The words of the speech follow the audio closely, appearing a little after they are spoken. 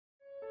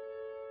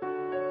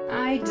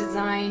I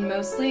design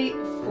mostly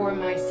for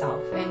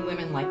myself and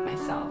women like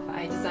myself.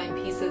 I design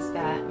pieces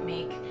that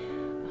make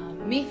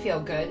me feel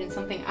good and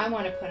something I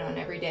want to put on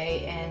every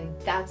day, and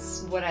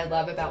that's what I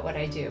love about what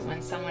I do. When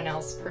someone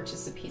else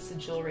purchases a piece of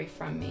jewelry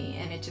from me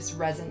and it just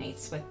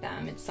resonates with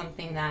them, it's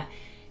something that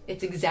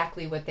it's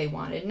exactly what they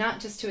wanted, not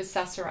just to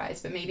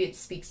accessorize, but maybe it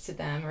speaks to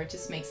them or it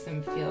just makes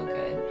them feel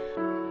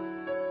good.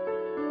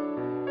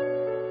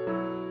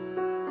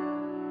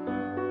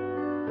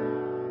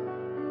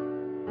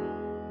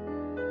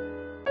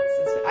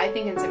 I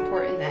think it's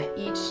important that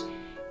each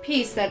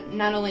piece, that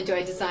not only do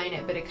I design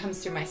it, but it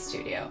comes through my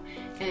studio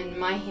and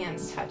my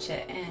hands touch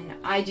it, and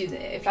I do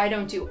if I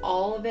don't do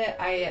all of it,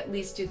 I at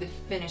least do the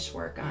finish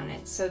work on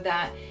it, so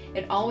that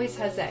it always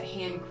has that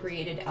hand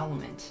created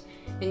element.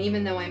 And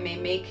even though I may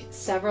make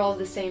several of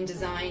the same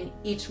design,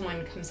 each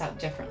one comes out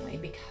differently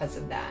because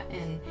of that,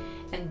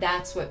 and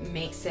that's what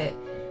makes it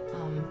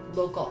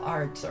local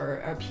art or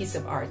a piece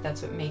of art.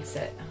 That's what makes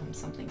it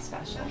something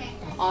special.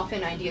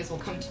 Often ideas will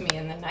come to me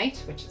in the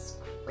night, which is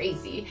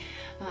crazy.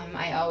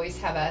 I always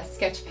have a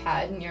sketch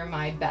pad near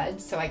my bed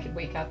so I could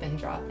wake up and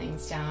draw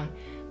things down.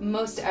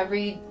 Most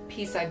every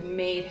piece I've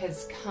made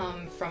has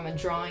come from a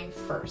drawing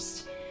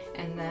first,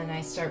 and then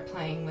I start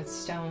playing with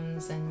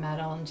stones and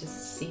metal and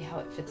just see how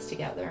it fits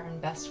together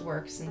and best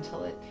works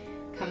until it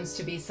comes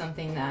to be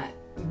something that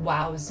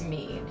wows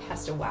me. It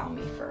has to wow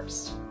me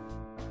first.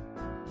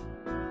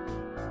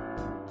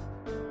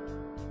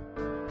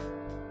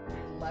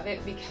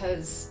 It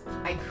because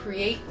I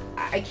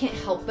can't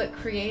help but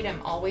create.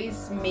 I'm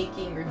always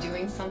making or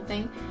doing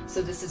something,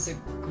 so this is a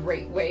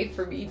great way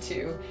for me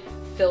to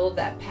fill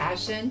that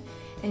passion,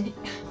 and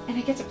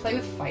I get to play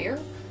with fire.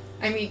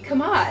 I mean,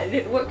 come on, I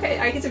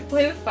get to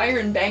play with fire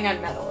and bang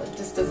on metal. It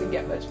just doesn't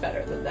get much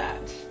better than that.